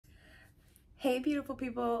Hey beautiful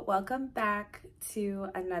people, welcome back to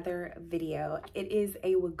another video. It is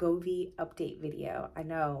a Wegovy update video. I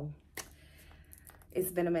know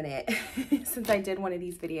it's been a minute since I did one of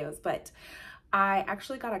these videos, but I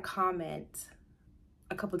actually got a comment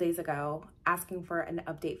a couple days ago asking for an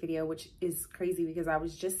update video, which is crazy because I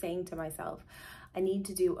was just saying to myself, I need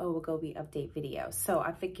to do a Wegovy update video. So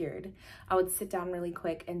I figured I would sit down really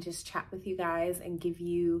quick and just chat with you guys and give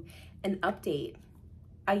you an update.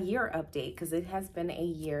 A year update, because it has been a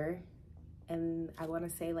year and I want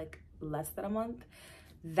to say like less than a month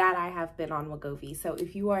that I have been on Wegovy. So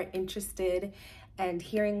if you are interested in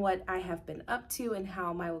hearing what I have been up to and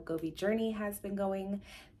how my Wegovy journey has been going,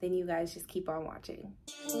 then you guys just keep on watching.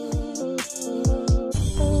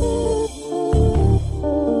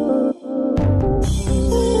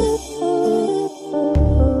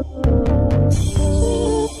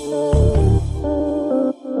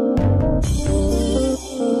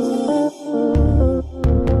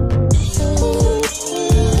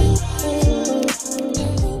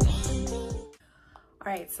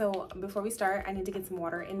 So before we start, I need to get some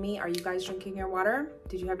water in me. Are you guys drinking your water?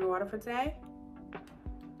 Did you have your water for today?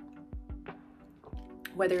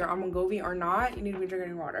 Whether you're on Wegovy or not, you need to be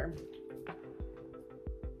drinking your water.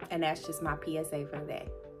 And that's just my PSA for the day.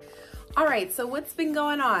 All right, so what's been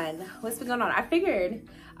going on? What's been going on? I figured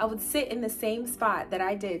I would sit in the same spot that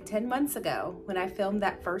I did 10 months ago when I filmed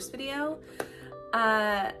that first video.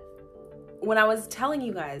 When I was telling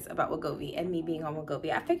you guys about Wegovy and me being on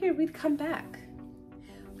Wegovy, I figured we'd come back.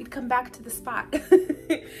 We'd come back to the spot.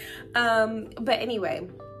 But anyway,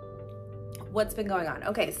 what's been going on?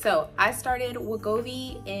 Okay, so I started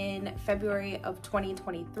Wegovy in February of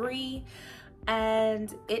 2023,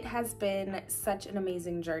 and it has been such an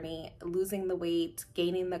amazing journey. Losing the weight,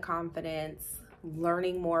 gaining the confidence,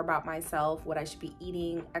 learning more about myself, what I should be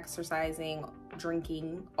eating, exercising,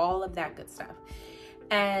 drinking, all of that good stuff.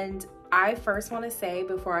 And I first want to say,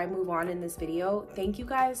 before I move on in this video, thank you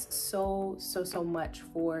guys so much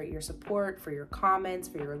for your support, for your comments,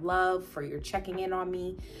 for your love, for your checking in on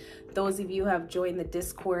me. Those of you who have joined the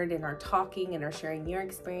Discord and are talking and are sharing your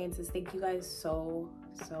experiences, thank you guys so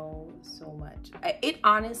much. It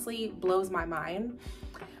honestly blows my mind.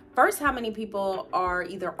 First, how many people are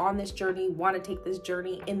either on this journey, want to take this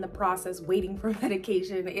journey, in the process, waiting for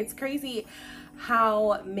medication. It's crazy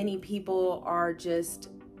how many people are just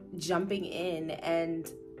jumping in,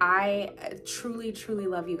 and I truly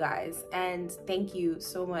love you guys, and thank you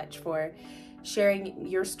so much for sharing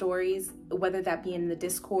your stories, whether that be in the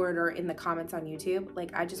Discord or in the comments on YouTube.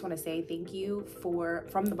 Like, I just want to say thank you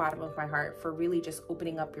from the bottom of my heart for really just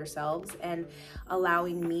opening up yourselves and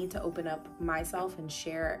allowing me to open up myself and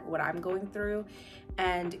share what I'm going through.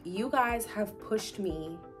 And you guys have pushed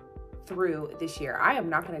me through this year. I am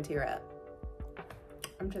not going to tear up.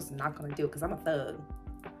 I'm just not going to do it because I'm a thug.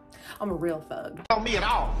 I'm a real thug. On me at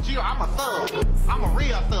all. I'm a thug. I'm a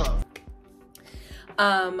real thug.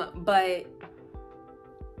 But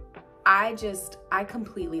I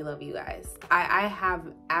completely love you guys. I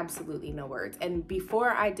have absolutely no words. And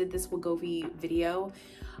before I did this Wegovy video,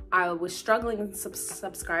 I was struggling with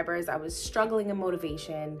subscribers. I was struggling in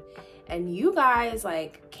motivation. And you guys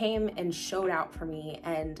like came and showed out for me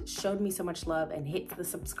and showed me so much love and hit the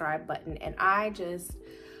subscribe button. And I just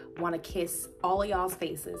want to kiss all of y'all's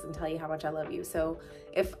faces and tell you how much I love you. So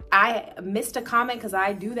if I missed a comment, because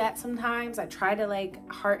I do that sometimes, I try to like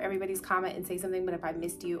heart everybody's comment and say something, but if I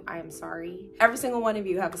missed you, I am sorry. Every single one of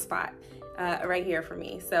you have a spot right here for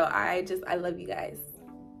me. So I love you guys.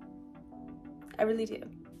 I really do.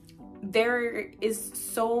 There is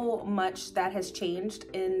so much that has changed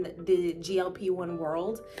in the GLP-1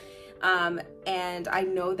 world. And I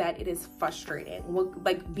know that it is frustrating.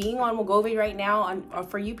 Like being on Wegovy right now,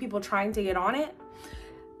 for you people trying to get on it,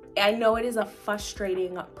 I know it is a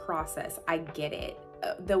frustrating process. I get it.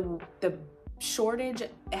 The shortage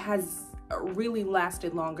has really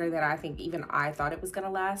lasted longer than I think even I thought it was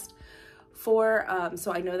gonna last for.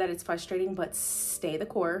 So I know that it's frustrating, but stay the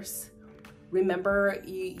course. Remember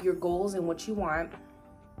your goals and what you want.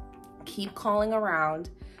 Keep calling around.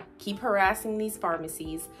 Keep harassing these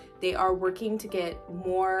pharmacies. They are working to get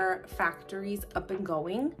more factories up and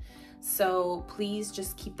going. So please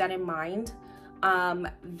just keep that in mind.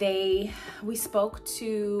 We spoke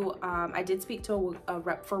to, I did speak to a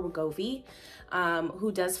rep for Wegovy,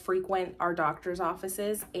 who does frequent our doctor's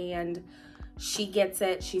offices, and she gets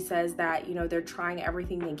it. She says that, you know, they're trying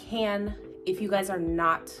everything they can. If you guys are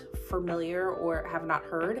not familiar or have not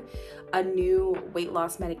heard, a new weight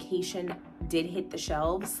loss medication did hit the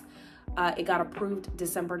shelves. It got approved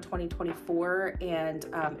December 2024, and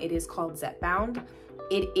it is called Zepbound.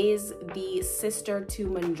 it is the sister to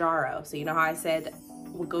Mounjaro. So you know how I said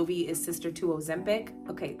Wegovy is sister to Ozempic?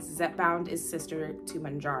 Okay, Zepbound is sister to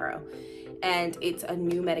Mounjaro. And it's a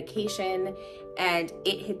new medication, and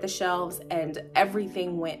it hit the shelves, and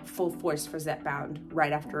everything went full force for Zepbound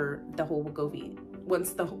right after the whole Wegovy.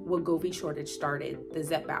 Once the Wegovy shortage started, the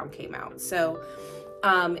Zepbound came out. So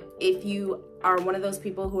if you are one of those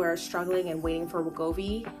people who are struggling and waiting for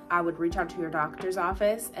Wegovy, I would reach out to your doctor's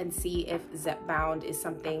office and see if Zepbound is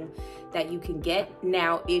something that you can get.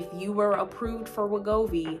 Now, if you were approved for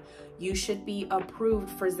Wegovy, you should be approved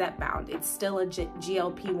for Zepbound. It's still a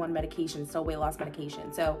GLP-1 medication, still weight loss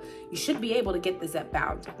medication. So you should be able to get the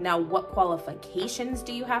Zepbound. Now, what qualifications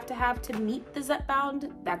do you have to meet the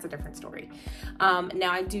Zepbound? That's a different story.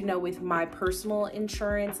 Now, I do know with my personal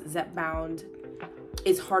insurance, Zepbound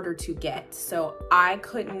is harder to get. So I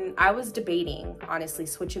was debating, honestly,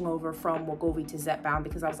 switching over from Wegovy to Zepbound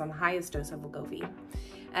because I was on the highest dose of Wegovy.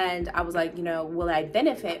 And I was like, you know, will I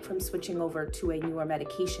benefit from switching over to a newer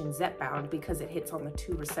medication, Zepbound, because it hits on the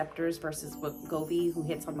 2 receptors versus Wegovy, who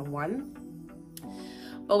hits on the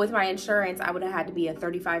 1? But with my insurance, I would have had to be a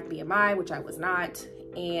 35 BMI, which I was not.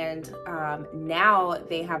 And now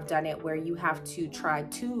they have done it where you have to try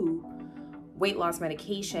 2 weight loss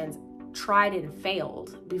medications, tried and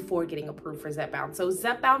failed, before getting approved for Zepbound. So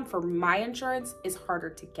Zepbound for my insurance is harder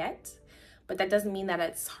to get, but that doesn't mean that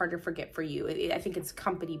it's harder to get for you. I think it's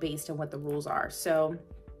company based on what the rules are. So,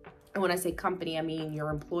 and when I say company, I mean your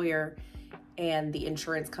employer and the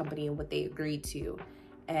insurance company and what they agreed to.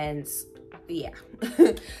 And yeah.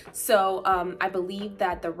 So I believe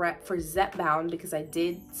that the rep for Zepbound, because I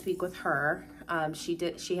did speak with her,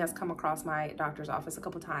 she has come across my doctor's office a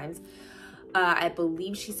couple times. I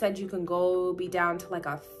believe she said you can be down to like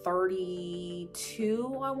a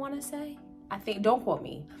 32, I want to say. I think, don't quote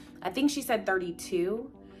me. I think she said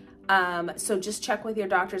 32. So just check with your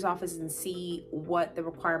doctor's office and see what the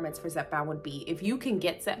requirements for Zepbound would be. If you can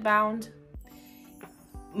get Zepbound,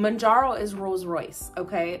 Mounjaro is Rolls Royce,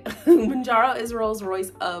 okay? Mounjaro is Rolls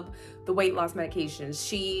Royce of the weight loss medications.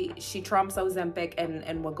 She trumps Ozempic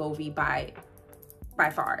and Wegovy by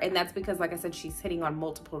far. And that's because, like I said, she's hitting on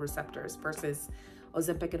multiple receptors versus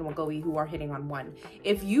Ozempic and Wegovy, who are hitting on 1.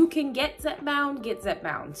 If you can get Zepbound, get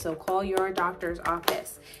Zepbound. So call your doctor's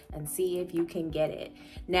office and see if you can get it.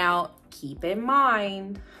 Now, keep in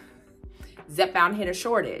mind, Zepbound hit a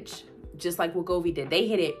shortage, just like Wegovy did. They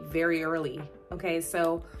hit it very early, okay?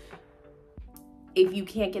 So if you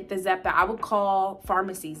can't get the Zepbound, I would call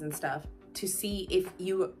pharmacies and stuff to see if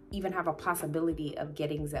you even have a possibility of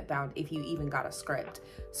getting Zepbound, if you even got a script.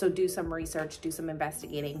 So do some research, do some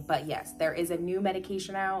investigating. But yes, there is a new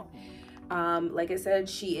medication out. Like I said,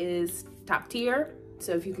 she is top tier.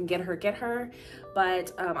 So if you can get her, get her.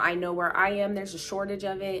 But I know where I am, there's a shortage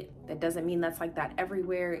of it. That doesn't mean that's like that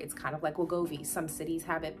everywhere. It's kind of like Wegovy. Some cities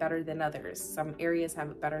have it better than others. Some areas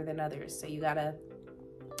have it better than others. So you gotta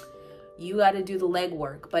do the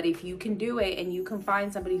legwork. But if you can do it and you can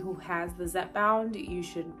find somebody who has the Zepbound, you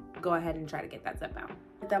should go ahead and try to get that Zepbound.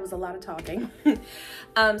 That was a lot of talking.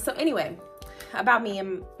 So anyway, about me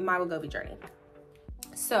and my Wegovy journey.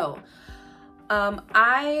 So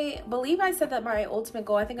I believe I said that my ultimate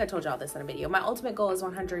goal, I think I told y'all this in a video, my ultimate goal is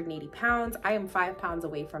 180 pounds. I am 5 pounds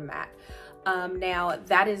away from that. Now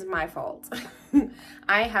that is my fault.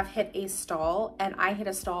 I have hit a stall, and I hit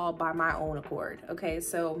a stall by my own accord. Okay,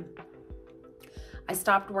 so I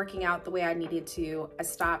stopped working out the way I needed to. I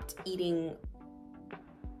stopped eating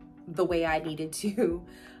the way I needed to.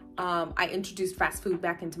 I introduced fast food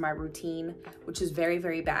back into my routine, which is very,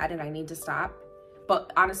 very bad, and I need to stop.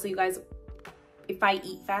 But honestly, you guys, if I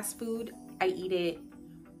eat fast food, I eat it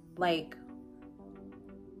like,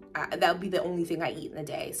 that would be the only thing I eat in the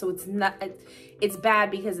day. So it's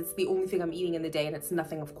bad because it's the only thing I'm eating in the day and it's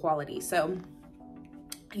nothing of quality. So,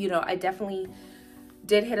 you know, I definitely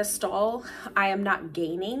did hit a stall. I am not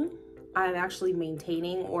gaining. I'm actually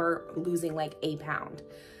maintaining or losing like a pound.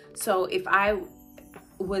 So if I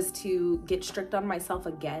was to get strict on myself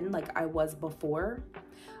again, like I was before,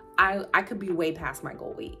 I could be way past my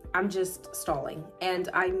goal weight. I'm just stalling. And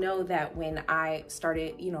I know that when I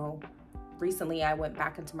started, you know, recently I went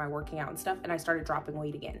back into my working out and stuff, and I started dropping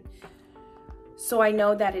weight again. So I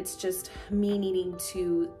know that it's just me needing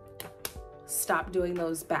to stop doing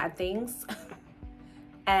those bad things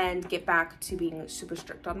and get back to being super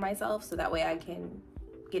strict on myself, so that way I can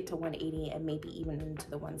get to 180 and maybe even into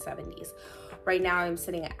the 170s. Right now I'm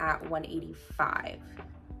sitting at 185.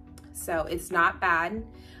 So it's not bad.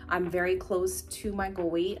 I'm very close to my goal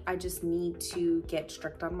weight. I just need to get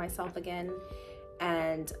strict on myself again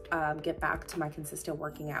and get back to my consistent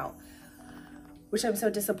working out. which I'm so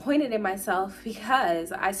disappointed in myself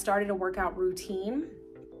because I started a workout routine.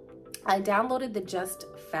 I downloaded the Just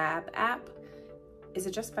Fab app. Is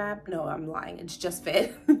it Just Fab? No, I'm lying. It's Just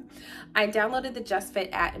Fit. I downloaded the Just Fit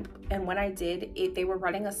app, and when I did it, they were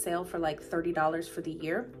running a sale for like $30 for the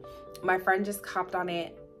year. My friend just hopped on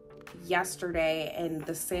it yesterday and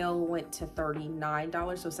the sale went to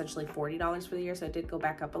 $39, so essentially $40 for the year. So it did go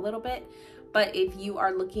back up a little bit. But if you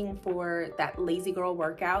are looking for that lazy girl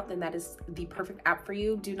workout, then that is the perfect app for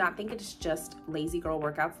you. Do not think it's just lazy girl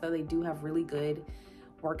workouts, though. They do have really good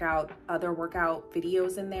other workout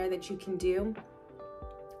videos in there that you can do,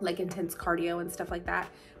 like intense cardio and stuff like that.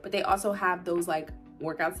 But they also have those like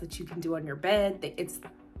workouts that you can do on your bed.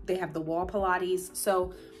 They have the wall Pilates.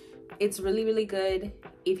 So it's really, really good.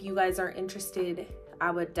 If you guys are interested,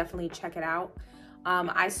 I would definitely check it out.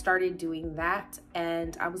 I started doing that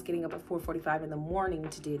and I was getting up at 4:45 in the morning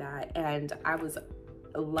to do that. And I was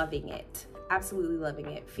loving it, absolutely loving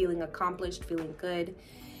it, feeling accomplished, feeling good.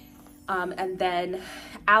 And then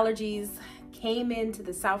allergies came into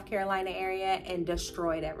the South Carolina area and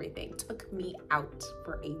destroyed everything. Took me out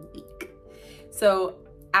for a week. So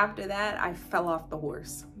after that, I fell off the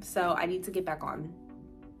horse. So I need to get back on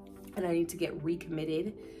and I need to get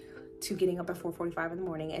recommitted to getting up at 4:45 in the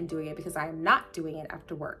morning and doing it, because I am not doing it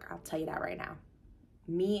after work. I'll tell you that right now.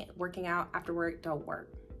 Me working out after work don't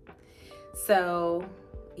work. So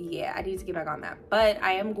yeah, I need to get back on that. But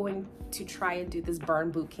I am going to try and do this burn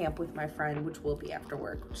boot camp with my friend, which will be after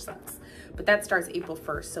work, which sucks. But that starts April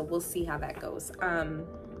 1st, so we'll see how that goes.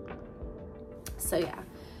 So yeah,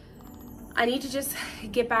 I need to just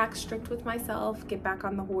get back strict with myself, get back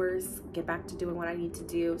on the horse, get back to doing what I need to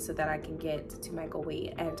do so that I can get to my goal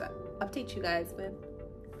weight and update you guys with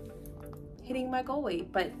hitting my goal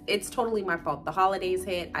weight. But it's totally my fault. The holidays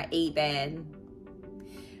hit, I ate bad.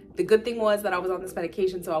 The good thing was that I was on this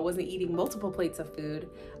medication, so I wasn't eating multiple plates of food.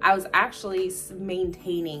 I was actually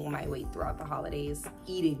maintaining my weight throughout the holidays,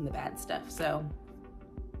 eating the bad stuff. So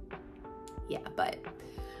yeah, but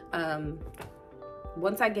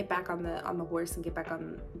once I get back on the horse and get back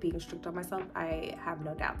on being strict on myself, I have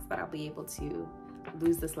no doubts that I'll be able to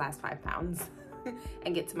lose this last 5 pounds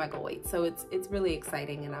and get to my goal weight. So it's really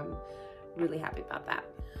exciting and I'm really happy about that.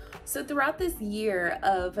 So throughout this year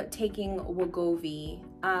of taking Wegovy,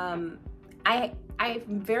 I'm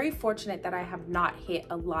very fortunate that I have not hit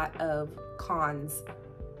a lot of cons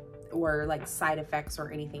or like side effects or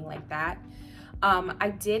anything like that. I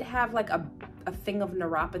did have like a thing of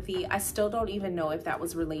neuropathy. I still don't even know if that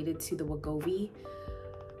was related to the Wegovy,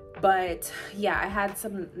 but yeah, I had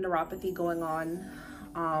some neuropathy going on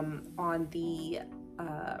the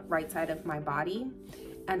right side of my body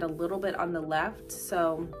and a little bit on the left.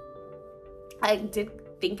 So I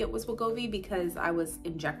did think it was Wegovy because I was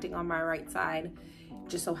injecting on my right side,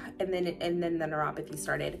 just so, and then the neuropathy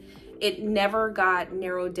started. It never got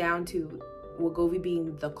narrowed down to Wegovy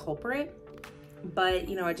being the culprit, but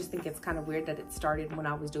you know, I just think it's kind of weird that it started when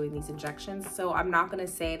I was doing these injections. So I'm not going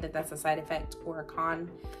to say that that's a side effect or a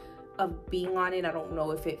con of being on it. I don't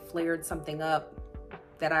know if it flared something up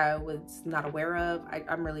that I was not aware of.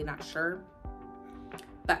 I'm really not sure.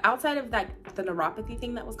 But outside of that, the neuropathy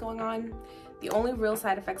thing that was going on, the only real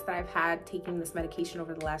side effects that I've had taking this medication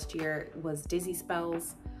over the last year was dizzy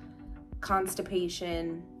spells,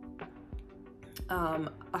 constipation, I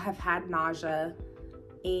have had nausea,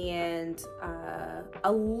 and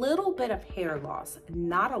a little bit of hair loss.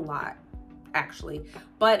 Not a lot, actually.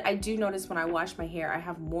 But I do notice when I wash my hair, I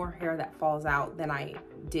have more hair that falls out than I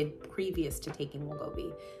did previous to taking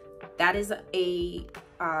Wegovy. That is a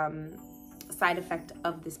side effect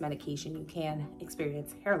of this medication. You can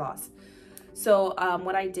experience hair loss. So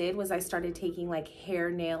what I did was I started taking like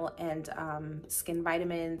hair, nail, and skin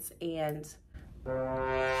vitamins. And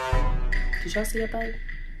did y'all see a bug?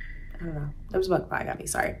 I don't know. There was a bug flying at me,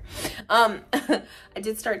 sorry. I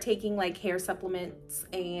did start taking like hair supplements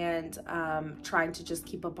and trying to just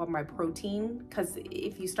keep up on my protein, because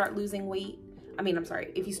if you start losing weight,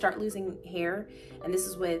 if you start losing hair, and this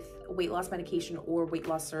is with weight loss medication or weight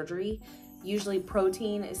loss surgery, usually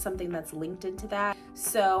protein is something that's linked into that.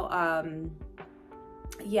 So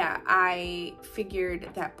yeah, I figured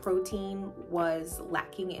that protein was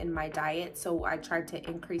lacking in my diet, so I tried to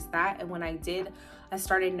increase that. And when I did, I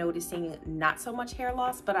started noticing not so much hair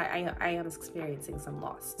loss, but I am experiencing some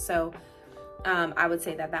loss. So I would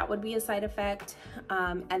say that would be a side effect.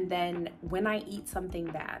 And then when I eat something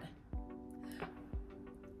bad,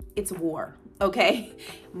 it's war, okay?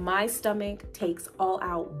 My stomach takes all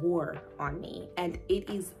out war on me, and it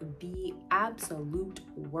is the absolute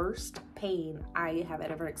worst pain I have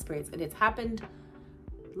ever experienced. And it's happened,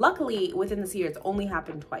 luckily within this year, it's only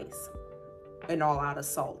happened twice. an all-out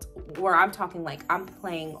assault, where I'm talking like I'm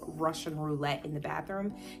playing Russian roulette in the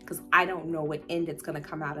bathroom because I don't know what end it's gonna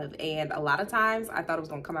come out of. And a lot of times I thought it was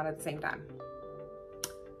gonna come out at the same time.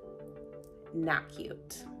 Not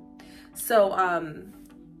cute. So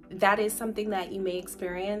that is something that you may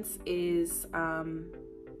experience, is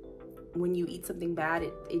when you eat something bad,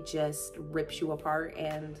 it just rips you apart,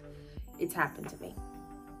 and it's happened to me.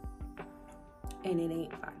 And it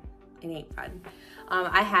ain't fun. It ain't fun.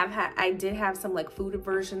 I did have some like food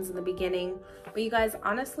aversions in the beginning, but you guys,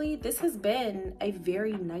 honestly, this has been a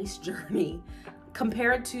very nice journey.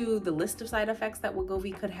 Compared to the list of side effects that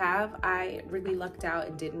Wegovy could have, I really lucked out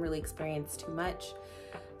and didn't really experience too much.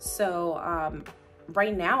 So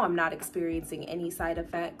right now I'm not experiencing any side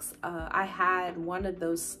effects. I had one of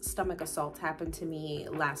those stomach assaults happen to me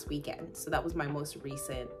last weekend. So that was my most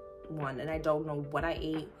recent one. And I don't know what I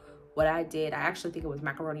ate, what I did. I actually think it was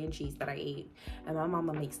macaroni and cheese that I ate. And my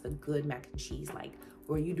mama makes the good mac and cheese, like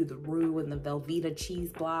where you do the roux and the Velveeta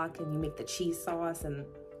cheese block and you make the cheese sauce.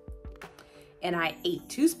 And I ate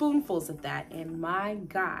 2 spoonfuls of that, and my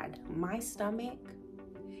God, my stomach,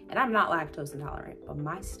 and I'm not lactose intolerant, but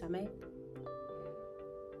my stomach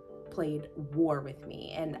played war with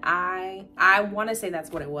me. And I want to say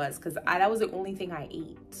that's what it was, because that was the only thing I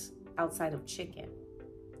ate outside of chicken.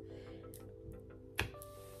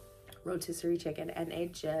 Rotisserie chicken, and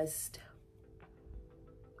it just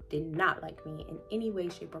did not like me in any way,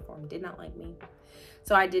 shape, or form. Did not like me.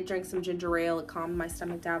 So I did drink some ginger ale. It calmed my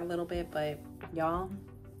stomach down a little bit, but y'all,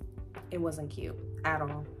 it wasn't cute at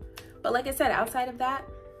all. But like I said, outside of that,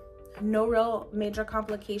 no real major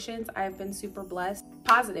complications. I've been super blessed.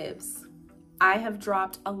 Positives. I have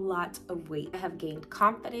dropped a lot of weight. I have gained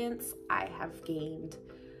confidence. I have gained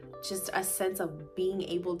just a sense of being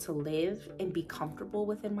able to live and be comfortable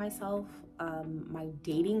within myself. My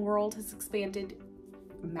dating world has expanded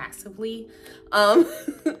massively.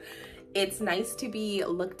 It's nice to be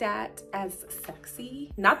looked at as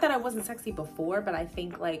sexy. Not that I wasn't sexy before, but I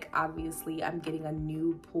think like obviously I'm getting a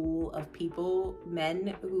new pool of people,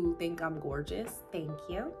 men who think I'm gorgeous. Thank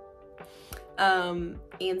you.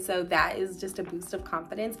 And so that is just a boost of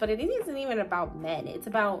confidence, but it isn't even about men. It's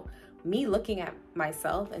about me looking at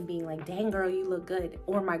myself and being like, dang girl, you look good.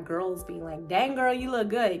 Or my girls being like, dang girl, you look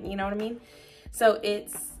good. You know what I mean? So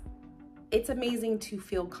it's amazing to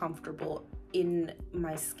feel comfortable in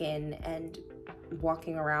my skin and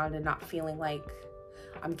walking around and not feeling like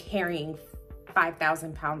I'm carrying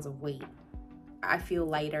 5,000 pounds of weight. I feel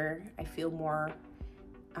lighter. I feel more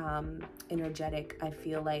energetic. I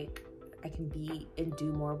feel like I can be and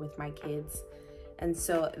do more with my kids. And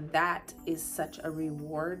so that is such a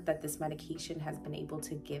reward that this medication has been able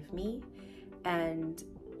to give me. And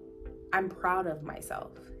I'm proud of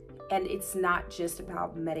myself. And it's not just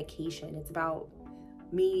about medication. It's about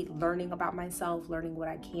me learning about myself, learning what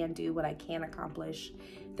I can do, what I can accomplish.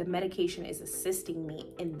 The medication is assisting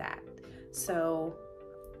me in that. So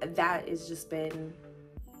that has just been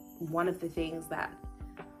one of the things that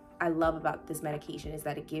I love about this medication, is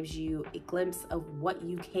that it gives you a glimpse of what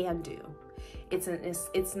you can do.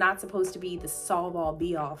 It's not supposed to be the solve all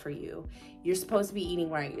be all for you. You're supposed to be eating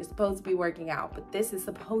right. You're supposed to be working out, but this is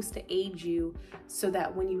supposed to aid you so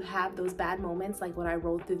that when you have those bad moments, like when I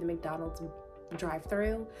rolled through the McDonald's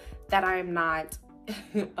drive-through, that I'm not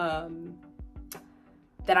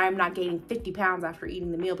gaining 50 pounds after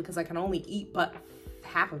eating the meal because I can only eat but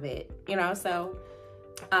half of it, you know? So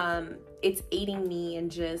it's aiding me in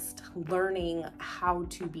just learning how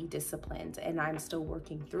to be disciplined, and I'm still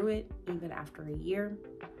working through it even after a year.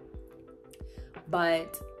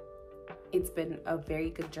 But it's been a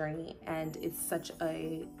very good journey, and it's such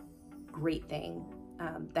a great thing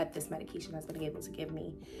that this medication has been able to give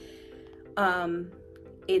me.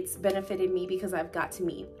 It's benefited me because I've got to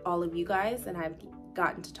meet all of you guys, and I've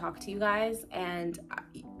gotten to talk to you guys, and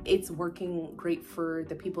it's working great for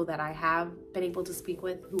the people that I have been able to speak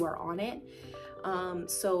with who are on it.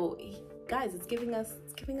 So guys, it's giving us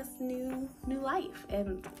new life,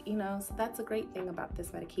 and you know, so that's a great thing about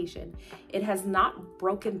this medication. It has not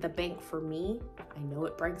broken the bank for me. I know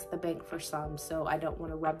it breaks the bank for some, so I don't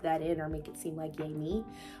want to rub that in or make it seem like yay me,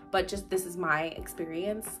 but just this is my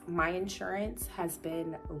experience. My insurance has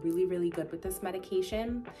been really, really good with this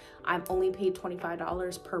medication. I've only paid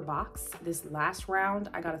 $25 per box. This last round,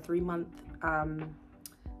 I got a 3-month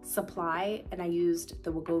supply, and I used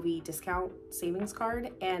the Wegovy discount savings card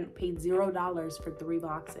and paid $0 for 3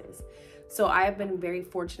 boxes. So I have been very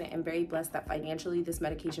fortunate and very blessed that financially this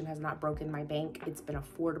medication has not broken my bank. It's been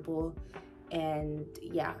affordable, and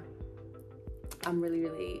yeah, I'm really,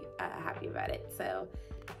 really happy about it. So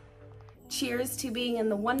Cheers to being in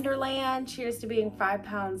the wonderland. Cheers to being 5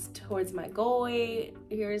 pounds towards my goal weight.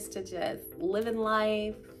 Here's to just living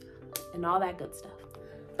life and all that good stuff.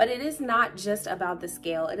 But it is not just about the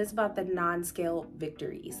scale. It is about the non-scale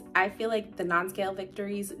victories. I feel like the non-scale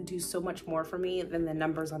victories do so much more for me than the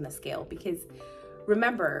numbers on the scale, because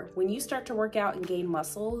remember, when you start to work out and gain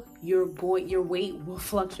muscle, your weight will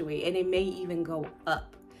fluctuate and it may even go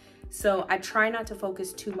up. So I try not to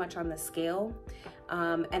focus too much on the scale.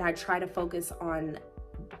 And I try to focus on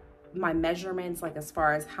my measurements, like as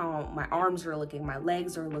far as how my arms are looking, my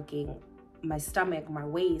legs are looking, my stomach, my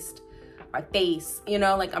waist, my face, you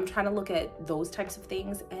know, like I'm trying to look at those types of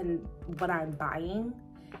things and what I'm buying.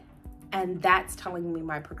 And that's telling me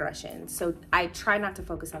my progression. So I try not to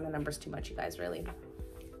focus on the numbers too much, you guys, really.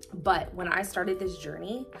 But when I started this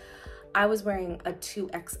journey, I was wearing a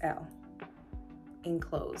 2XL in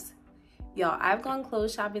clothes. Y'all, I've gone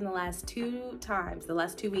clothes shopping the last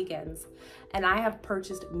 2 weekends, and I have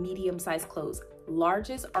purchased medium-sized clothes.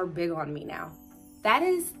 Larges are big on me now. That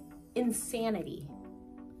is insanity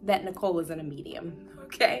that Nicole is in a medium,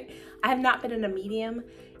 okay? I have not been in a medium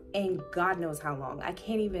in God knows how long. I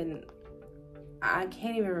can't even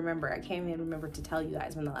remember. I can't even remember to tell you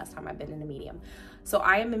guys when the last time I've been in a medium. So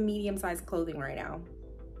I am in medium-sized clothing right now,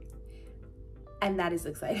 and that is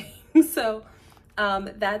exciting. So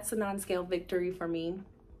that's a non-scale victory for me.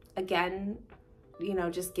 Again, you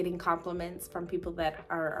know, just getting compliments from people that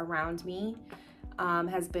are around me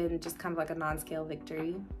has been just kind of like a non-scale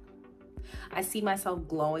victory. I see myself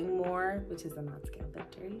glowing more, which is a non-scale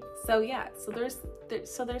victory. So yeah, so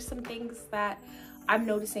there's some things that I'm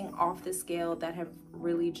noticing off the scale that have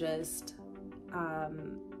really just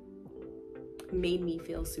made me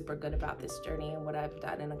feel super good about this journey and what I've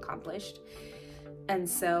done and accomplished. And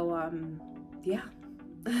so yeah,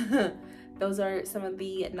 those are some of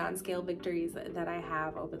the non-scale victories that I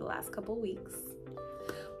have over the last couple weeks.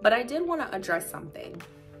 But I did want to address something.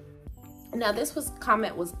 Now, this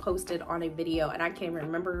comment was posted on a video, and I can't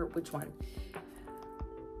remember which one,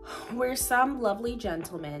 where some lovely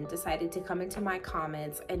gentleman decided to come into my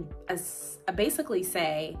comments and basically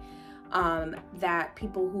say that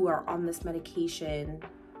people who are on this medication,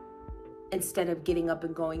 instead of getting up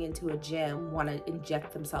and going into a gym, want to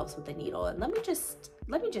inject themselves with a needle. And let me just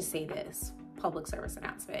say this, public service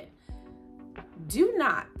announcement. Do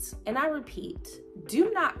not, and I repeat,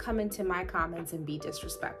 do not come into my comments and be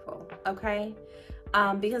disrespectful, okay?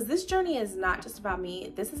 Because this journey is not just about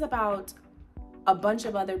me. This is about a bunch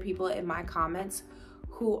of other people in my comments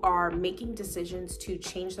who are making decisions to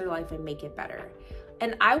change their life and make it better.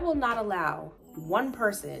 And I will not allow one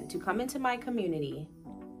person to come into my community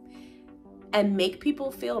and make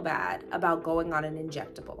people feel bad about going on an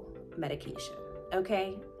injectable medication,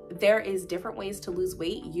 okay? There is different ways to lose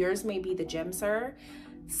weight. Yours may be the gym, sir.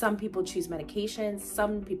 Some people choose medications.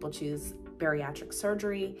 Some people choose bariatric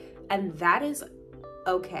surgery, and that is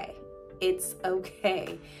okay. It's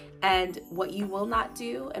okay. And what you will not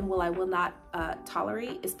do and I will not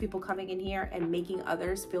tolerate is people coming in here and making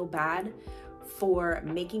others feel bad for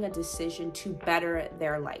making a decision to better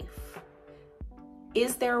their life.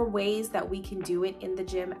 Is there ways that we can do it in the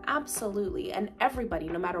gym? Absolutely. And everybody,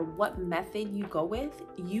 no matter what method you go with,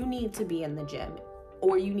 you need to be in the gym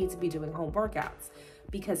or you need to be doing home workouts,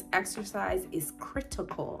 because exercise is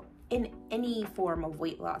critical in any form of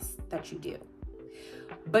weight loss that you do.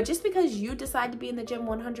 But just because you decide to be in the gym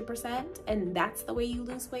 100% and that's the way you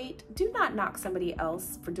lose weight, do not knock somebody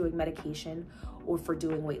else for doing medication or for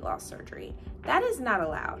doing weight loss surgery. That is not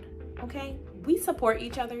allowed, okay? We support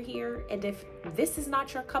each other here, and if this is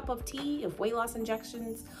not your cup of tea, if weight loss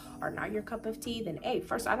injections are not your cup of tea, then A,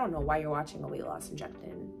 first, I don't know why you're watching a weight loss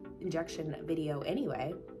injection video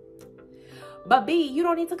anyway. But B, you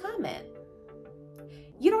don't need to comment.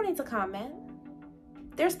 You don't need to comment.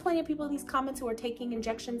 There's plenty of people in these comments who are taking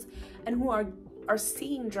injections and who are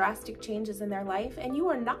seeing drastic changes in their life, and you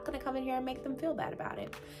are not going to come in here and make them feel bad about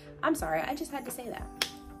it. I'm sorry, I just had to say that.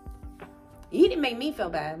 You didn't make me feel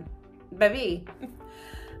bad, baby.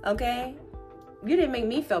 Okay? You didn't make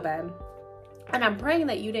me feel bad. And I'm praying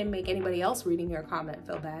that you didn't make anybody else reading your comment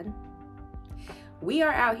feel bad. We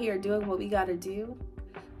are out here doing what we got to do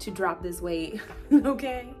to drop this weight,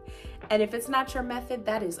 okay? And if it's not your method,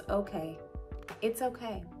 that is okay. It's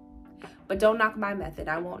okay. But don't knock my method.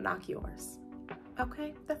 I won't knock yours.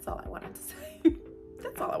 Okay? That's all I wanted to say.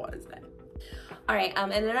 That's all I wanted to say. All right,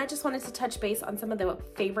 and then I just wanted to touch base on some of the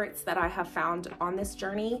favorites that I have found on this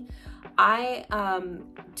journey. I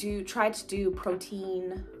try to do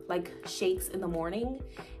protein like shakes in the morning,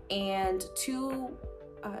 and 2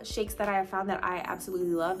 shakes that I have found that I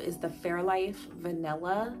absolutely love is the Fairlife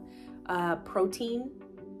Vanilla protein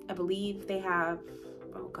I believe they have,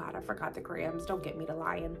 oh God, I forgot the grams. Don't get me to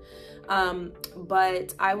lying.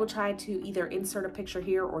 But I will try to either insert a picture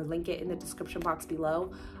here or link it in the description box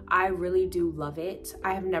below. I really do love it.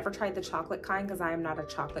 I have never tried the chocolate kind because I am not a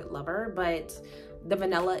chocolate lover, but the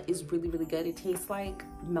vanilla is really, really good. It tastes like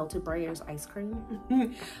melted Breyers ice cream.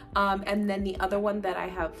 And then the other one that I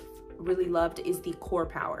have really loved is the Core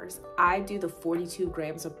Powers. I do the 42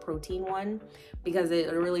 grams of protein one because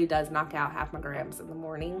it really does knock out half my grams in the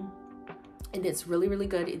morning. And it's really, really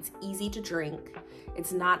good. It's easy to drink.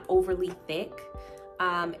 It's not overly thick.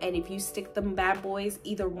 And if you stick them bad boys,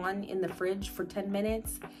 either one in the fridge for 10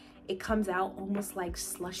 minutes, it comes out almost like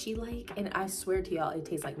slushy-like. And I swear to y'all, it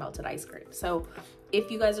tastes like melted ice cream. So if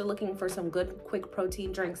you guys are looking for some good, quick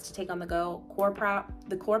protein drinks to take on the go,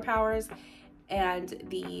 the Core Powers and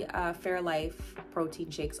the Fairlife protein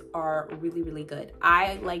shakes are really, really good.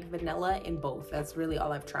 I like vanilla in both. That's really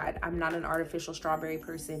all I've tried. I'm not an artificial strawberry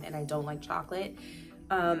person and I don't like chocolate.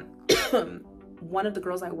 One of the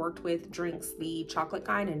girls I worked with drinks the chocolate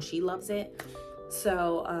kind and she loves it.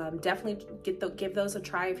 So definitely give those a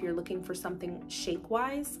try if you're looking for something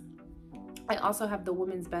shake-wise. I also have the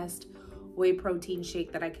Women's Best whey protein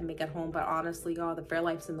shake that I can make at home, but honestly, y'all, the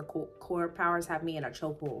Fairlifes and the Core Powers have me in a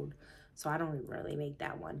chokehold. So I don't really make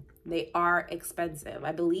that one. They are expensive.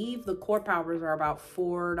 I believe the Core Powers are about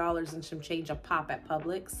 $4 and some change a pop at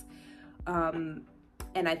Publix.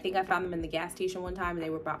 And I think I found them in the gas station one time and they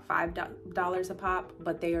were about $5 a pop,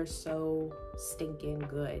 but they are so stinking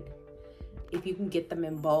good. If you can get them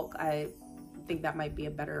in bulk, I think that might be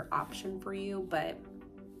a better option for you. But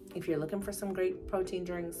if you're looking for some great protein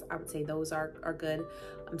drinks, I would say those are good.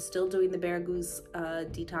 I'm still doing the Bear Goose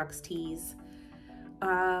detox teas.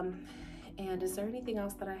 And is there anything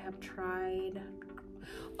else that I have tried?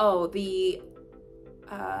 Oh, the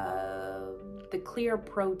clear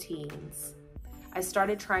proteins. I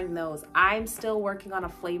started trying those. I'm still working on a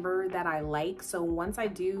flavor that I like. So once I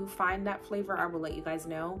do find that flavor, I will let you guys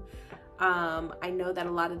know. I know that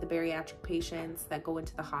a lot of the bariatric patients that go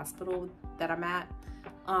into the hospital that I'm at,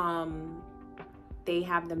 they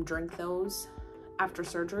have them drink those after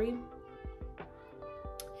surgery.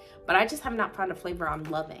 But I just have not found a flavor I'm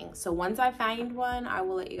loving. So once I find one, I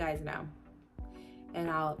will let you guys know. And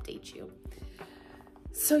I'll update you.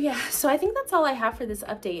 So yeah, so I think that's all I have for this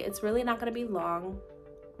update. It's really not going to be long.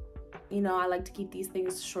 You know, I like to keep these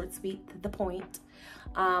things short, sweet, to the point.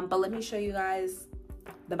 But let me show you guys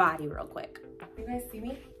the body real quick. You guys see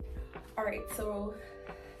me? All right, so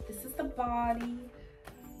this is the body.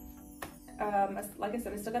 Like I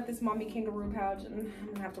said, I still got this mommy kangaroo pouch and I'm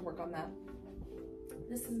gonna have to work on that.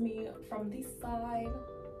 This is me from this side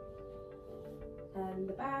and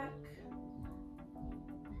the back.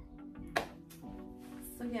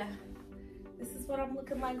 So yeah, this is what I'm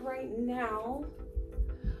looking like right now.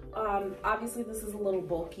 Obviously this is a little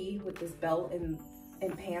bulky with this belt and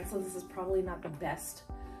pants, so this is probably not the best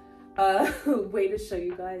way to show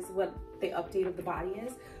you guys what the update of the body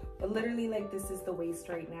is. But literally, like, this is the waist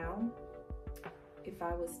right now. If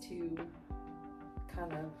I was to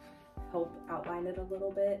kind of help outline it a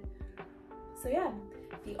little bit. So yeah,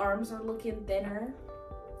 the arms are looking thinner.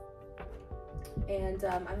 And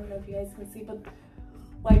I don't know if you guys can see, but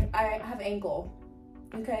like I have ankle.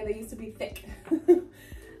 Okay, they used to be thick,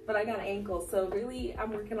 but I got ankle. So really,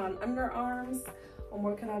 I'm working on underarms. I'm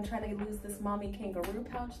working on trying to lose this mommy kangaroo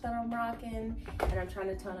pouch that I'm rocking. And I'm trying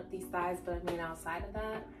to tone up these thighs, but I mean, outside of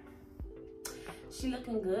that, she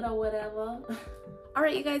looking good or whatever. All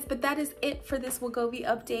right, you guys, but that is it for this Wegovy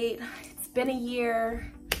update. It's been a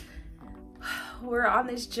year. We're on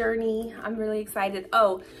this journey. I'm really excited.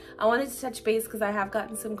 Oh, I wanted to touch base because I have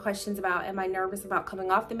gotten some questions about, am I nervous about coming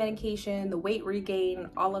off the medication, the weight regain,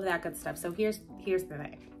 all of that good stuff. So here's the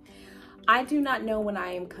thing. I do not know when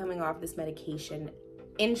I am coming off this medication.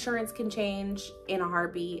 Insurance can change in a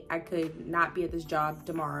heartbeat. I could not be at this job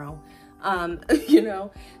tomorrow. You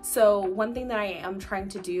know, so one thing that I am trying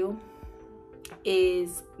to do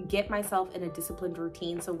is get myself in a disciplined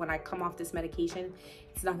routine. So when I come off this medication,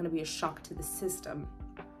 it's not going to be a shock to the system.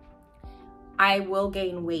 I will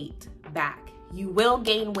gain weight back. You will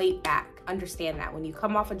gain weight back. Understand that. When you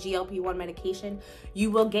come off a GLP-1 medication,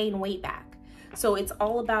 you will gain weight back. So it's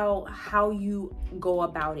all about how you go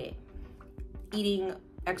about it. Eating,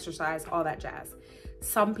 exercise, all that jazz.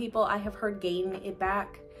 Some people I have heard gain it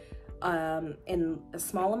back in a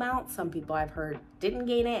small amount. Some people I've heard didn't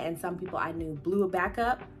gain it, and some people I knew blew it back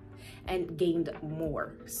up and gained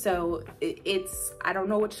more. So it's, I don't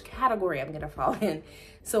know which category I'm gonna fall in.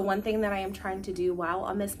 So one thing that I am trying to do while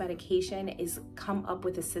on this medication is come up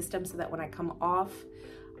with a system so that when I come off,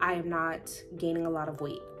 I am not gaining a lot of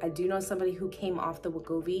weight. I do know somebody who came off the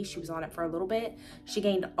Wegovy. She was on it for a little bit. She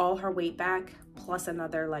gained all her weight back plus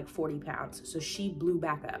another like 40 pounds. So she blew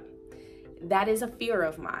back up. That is a fear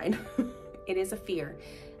of mine. It is a fear.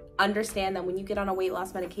 Understand that when you get on a weight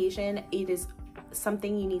loss medication, it is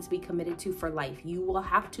something you need to be committed to for life. You will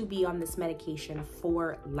have to be on this medication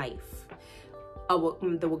for life.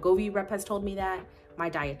 The Wegovy rep has told me that. My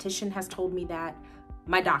dietitian has told me that.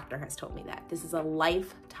 My doctor has told me that. This is a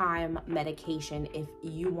lifetime medication if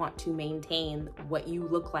you want to maintain what you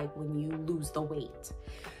look like when you lose the weight.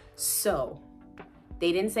 So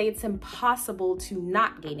they didn't say it's impossible to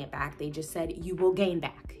not gain it back. They just said you will gain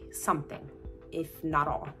back something, if not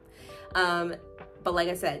all. But like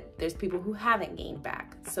I said, there's people who haven't gained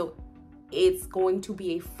back. So it's going to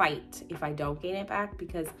be a fight if I don't gain it back,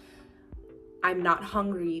 because I'm not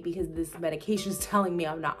hungry, because this medication is telling me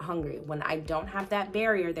I'm not hungry. When I don't have that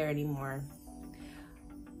barrier there anymore,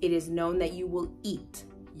 it is known that you will eat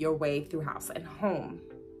your way through house and home.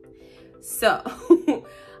 So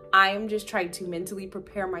I am just trying to mentally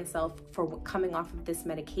prepare myself for coming off of this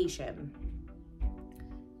medication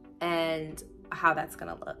and how that's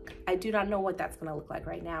gonna look. I do not know what that's gonna look like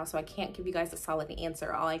right now, so I can't give you guys a solid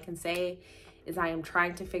answer. All I can say is I am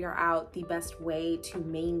trying to figure out the best way to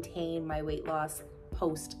maintain my weight loss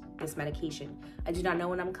post this medication. I do not know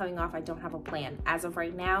when I'm coming off. I don't have a plan. As of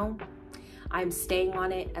right now, I'm staying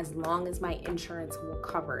on it as long as my insurance will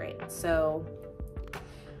cover it. So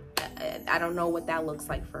I don't know what that looks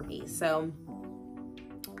like for me. So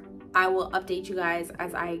I will update you guys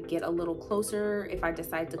as I get a little closer if I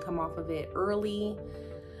decide to come off of it early.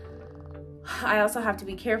 I also have to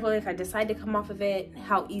be careful if I decide to come off of it,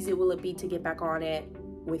 how easy will it be to get back on it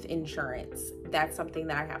with insurance? That's something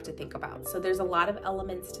that I have to think about. So there's a lot of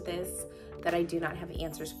elements to this that I do not have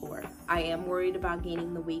answers for. I am worried about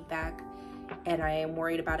gaining the weight back, and I am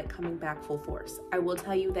worried about it coming back full force. I will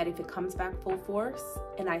tell you that if it comes back full force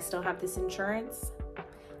and I still have this insurance,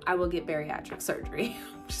 I will get bariatric surgery.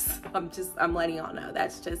 I'm letting y'all know.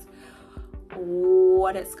 That's just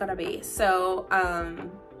what it's gonna be. So,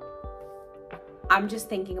 I'm just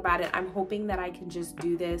thinking about it. I'm hoping that I can just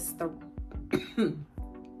do this the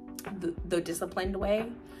disciplined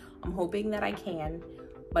way. I'm hoping that I can,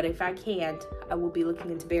 but if I can't, I will be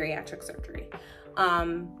looking into bariatric surgery.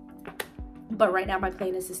 But right now my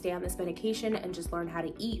plan is to stay on this medication and just learn how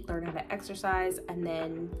to eat, learn how to exercise, and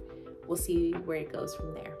then we'll see where it goes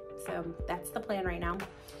from there. So that's the plan right now.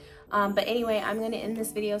 But anyway, I'm going to end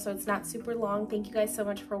this video so it's not super long. Thank you guys so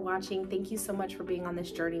much for watching. Thank you so much for being on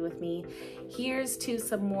this journey with me. Here's to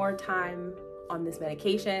some more time on this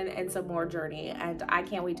medication and some more journey. And I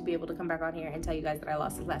can't wait to be able to come back on here and tell you guys that I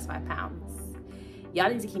lost the last 5 pounds. Y'all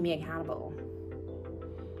need to keep me accountable.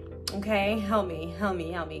 Okay, help me,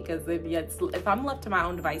 because if I'm left to my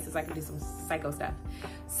own devices, I can do some psycho stuff.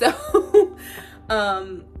 So,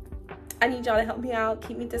 I need y'all to help me out,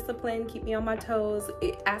 keep me disciplined, keep me on my toes.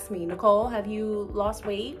 Ask me, Nicole, have you lost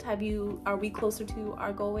weight? Are we closer to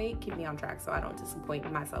our goal weight? Keep me on track so I don't disappoint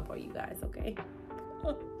myself or you guys, okay?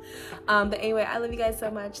 But anyway, I love you guys so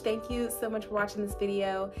much. Thank you so much for watching this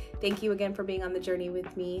video. Thank you again for being on the journey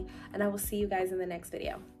with me, and I will see you guys in the next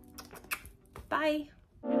video. Bye.